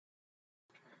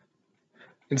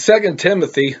In 2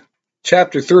 Timothy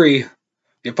chapter 3,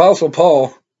 the Apostle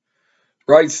Paul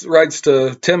writes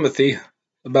to Timothy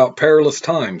about perilous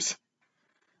times.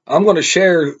 I'm going to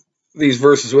share these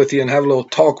verses with you and have a little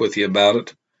talk with you about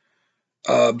it.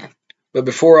 But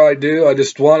before I do, I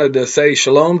just wanted to say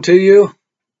shalom to you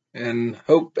and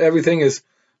hope everything is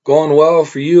going well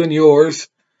for you and yours.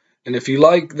 And if you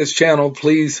like this channel,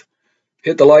 please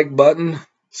hit the like button,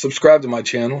 subscribe to my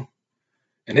channel,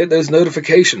 and hit those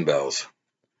notification bells.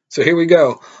 So here we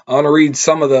go. I want to read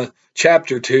some of the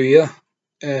chapter to you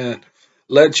and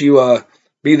let you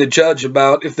be the judge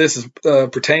about if this is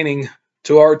pertaining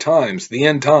to our times, the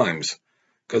end times.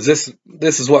 Because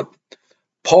this is what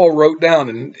Paul wrote down,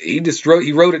 and he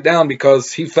wrote it down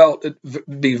because he felt it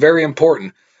would be very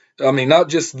important. I mean, not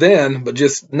just then, but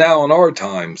just now in our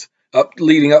times,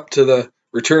 leading up to the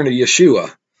return of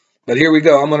Yeshua. But here we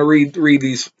go. I'm going to read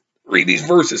these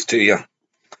verses to you.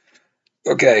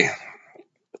 Okay.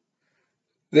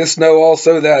 This know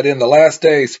also that in the last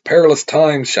days perilous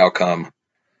times shall come.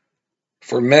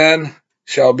 For men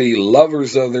shall be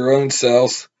lovers of their own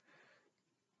selves,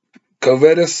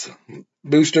 covetous,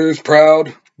 boasters,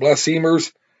 proud,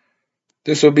 blasphemers,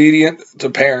 disobedient to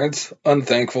parents,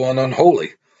 unthankful, and unholy.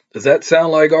 Does that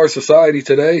sound like our society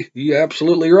today? You're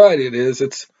absolutely right. It is.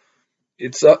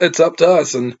 It's up to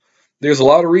us, and there's a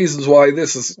lot of reasons why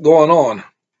this is going on.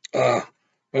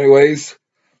 Anyways.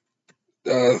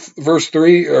 Verse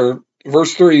 3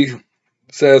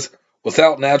 says,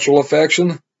 without natural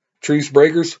affection, truce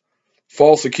breakers,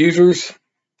 false accusers,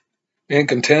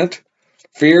 incontent,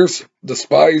 fierce,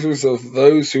 despisers of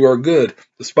those who are good.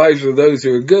 Despisers of those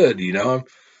who are good,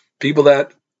 People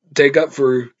that take up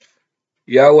for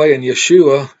Yahweh and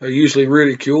Yeshua are usually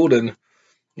ridiculed, and,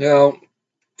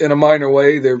 in a minor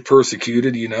way, they're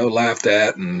persecuted, laughed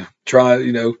at and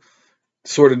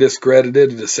sort of discredited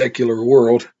in the secular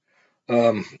world.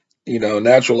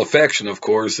 Natural affection, of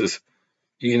course, is,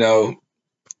 when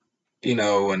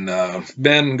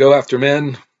men go after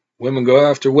men, women go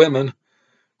after women,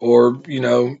 or,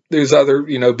 there's other,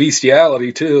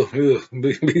 bestiality too,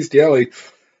 bestiality.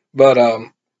 But,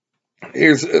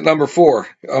 here's number 4.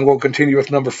 I'm going to continue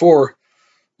with number 4,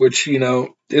 which,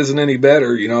 isn't any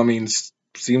better,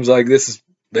 seems like this is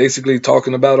basically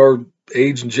talking about our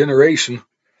age and generation. It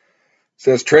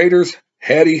says, traitors,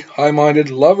 heady, high-minded,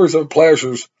 lovers of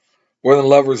pleasures more than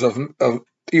lovers of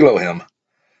Elohim.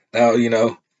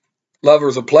 Now,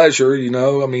 lovers of pleasure,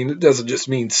 it doesn't just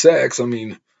mean sex.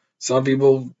 Some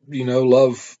people,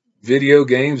 love video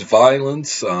games,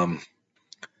 violence, not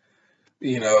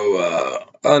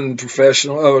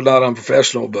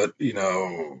unprofessional, but,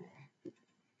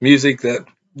 music that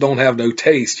don't have no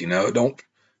taste, don't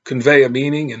convey a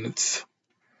meaning, and it's,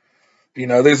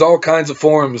 there's all kinds of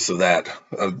forms of that,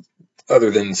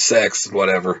 other than sex,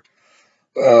 whatever.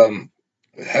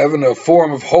 Having a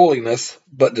form of holiness,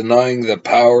 but denying the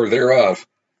power thereof.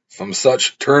 From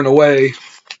such turn away.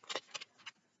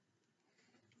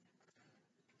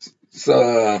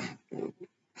 For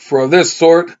this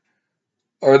sort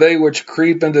are they which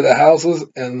creep into the houses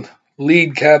and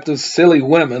lead captive silly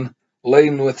women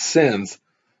laden with sins,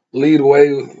 lead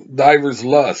away with divers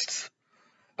lusts.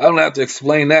 I don't have to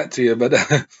explain that to you, but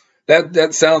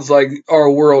that sounds like our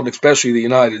world, especially the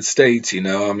United States, there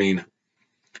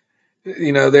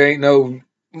ain't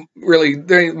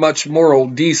much moral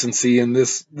decency in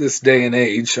this day and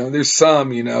age. There's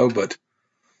some, but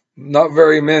not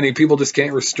very many. People just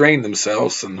can't restrain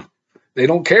themselves, and they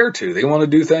don't care to. They want to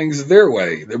do things their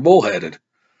way. They're bullheaded.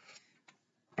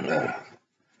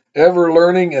 Ever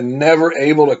learning and never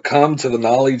able to come to the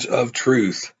knowledge of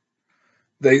truth.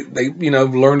 They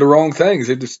learn the wrong things.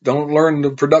 They just don't learn the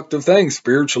productive things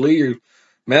spiritually or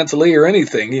mentally or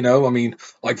anything,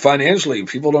 like financially.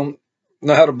 People don't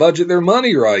know how to budget their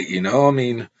money right,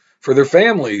 for their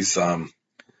families.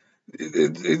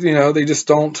 They just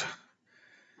don't.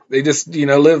 They just,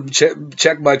 live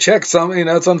check by check. Some,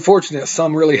 it's unfortunate.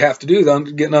 Some really have to do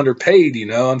that, getting underpaid,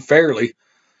 unfairly.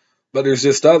 But there's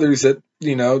just others that,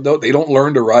 they don't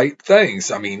learn the right things.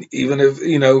 Even if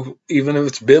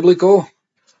it's biblical,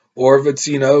 or if it's,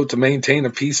 to maintain a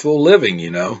peaceful living,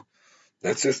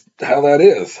 that's just how that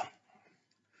is.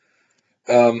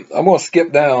 I'm going to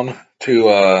skip down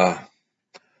to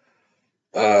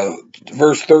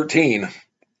verse 13.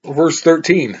 Verse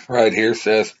 13 right here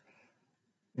says,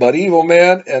 but evil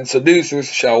men and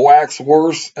seducers shall wax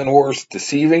worse and worse,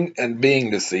 deceiving and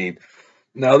being deceived.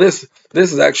 Now this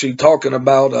is actually talking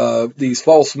about these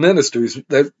false ministers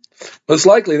that most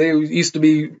likely they used to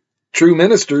be true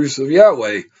ministers of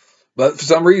Yahweh, but for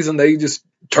some reason they just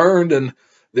turned, and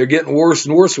they're getting worse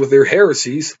and worse with their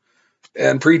heresies.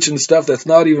 and preaching stuff that's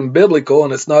not even biblical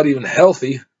and it's not even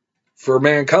healthy for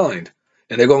mankind.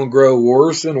 And they're going to grow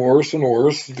worse and worse and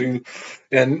worse. And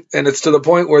it's to the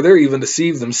point where they're even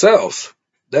deceived themselves.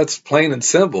 That's plain and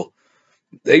simple.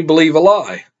 They believe a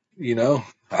lie.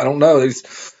 I don't know.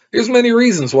 There's many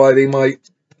reasons why they might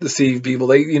deceive people.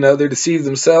 They're deceive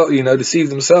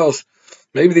themselves.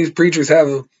 Maybe these preachers have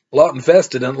a lot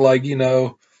invested in, like,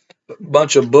 a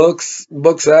bunch of books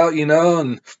out,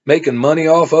 and making money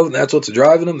off of it, and that's what's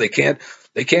driving them. They can't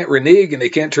renege, and they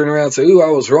can't turn around and say, "Ooh,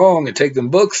 I was wrong," and take them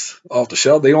books off the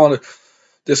shelf. They want to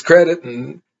discredit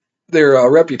their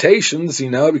reputations,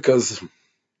 because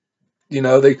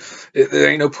there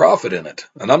ain't no profit in it.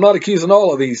 And I'm not accusing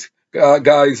all of these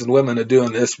guys and women of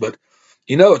doing this, but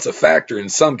it's a factor in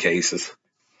some cases.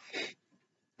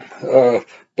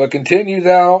 But continue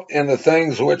thou in the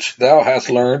things which thou hast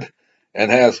learned and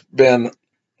hast been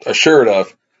assured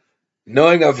of,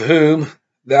 knowing of whom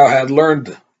thou hast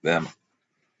learned them,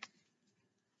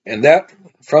 and that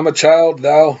from a child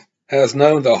thou hast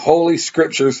known the holy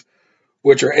scriptures,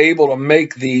 which are able to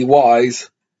make thee wise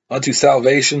unto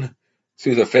salvation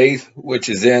through the faith which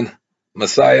is in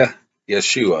Messiah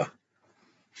Yeshua.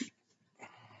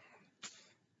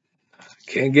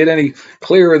 Can't get any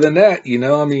clearer than that,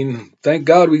 thank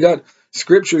God we got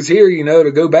scriptures here,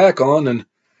 to go back on and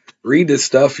read this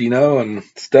stuff, and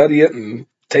study it and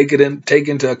take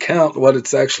into account what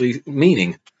it's actually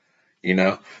meaning,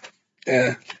 Now,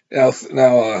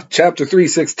 chapter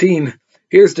 3:16,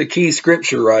 here's the key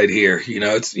scripture right here.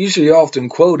 It's usually often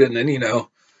quoted, and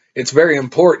it's very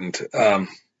important. And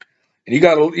you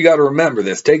got to remember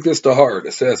this. Take this to heart.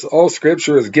 It says, all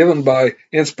scripture is given by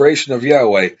inspiration of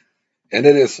Yahweh, and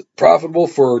it is profitable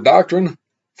for doctrine,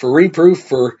 for reproof,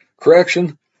 for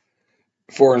correction,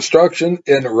 for instruction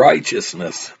in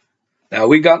righteousness. Now,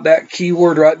 we got that key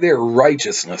word right there,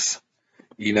 righteousness.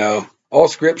 All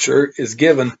scripture is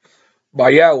given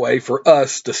by Yahweh for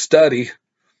us to study,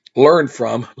 learn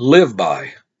from, live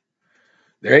by.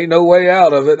 There ain't no way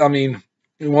out of it. We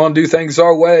want to do things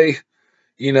our way.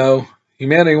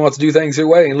 Humanity wants to do things their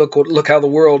way, and look how the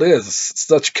world is. It's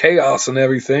such chaos and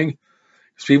everything.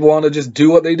 People want to just do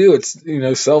what they do. It's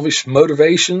selfish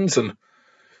motivations and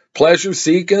pleasure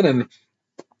seeking,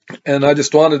 and I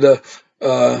just wanted to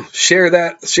share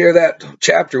that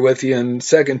chapter with you in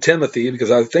 2 Timothy,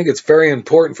 because I think it's very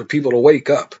important for people to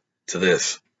wake up to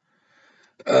this.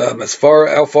 As far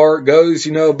how far it goes,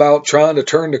 about trying to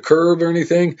turn the curve or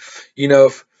anything,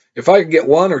 if I could get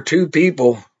one or two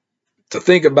people to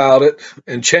think about it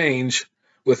and change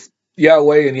with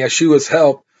Yahweh and Yeshua's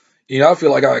help, I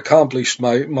feel like I accomplished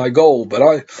my goal.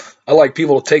 But I like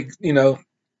people to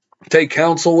take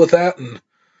counsel with that,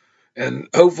 and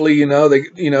hopefully, they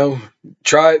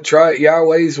try it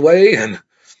Yahweh's way and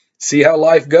see how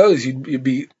life goes. You'd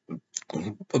be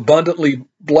abundantly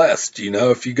blessed,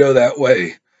 if you go that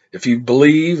way. If you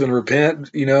believe and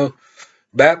repent,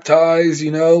 baptize,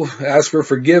 ask for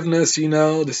forgiveness, it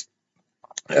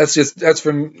has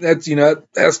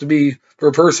to be for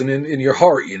a person in your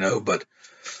heart, But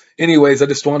anyways, I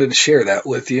just wanted to share that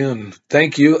with you, and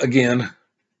thank you again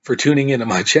for tuning into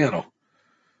my channel.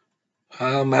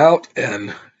 I'm out,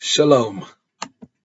 and shalom.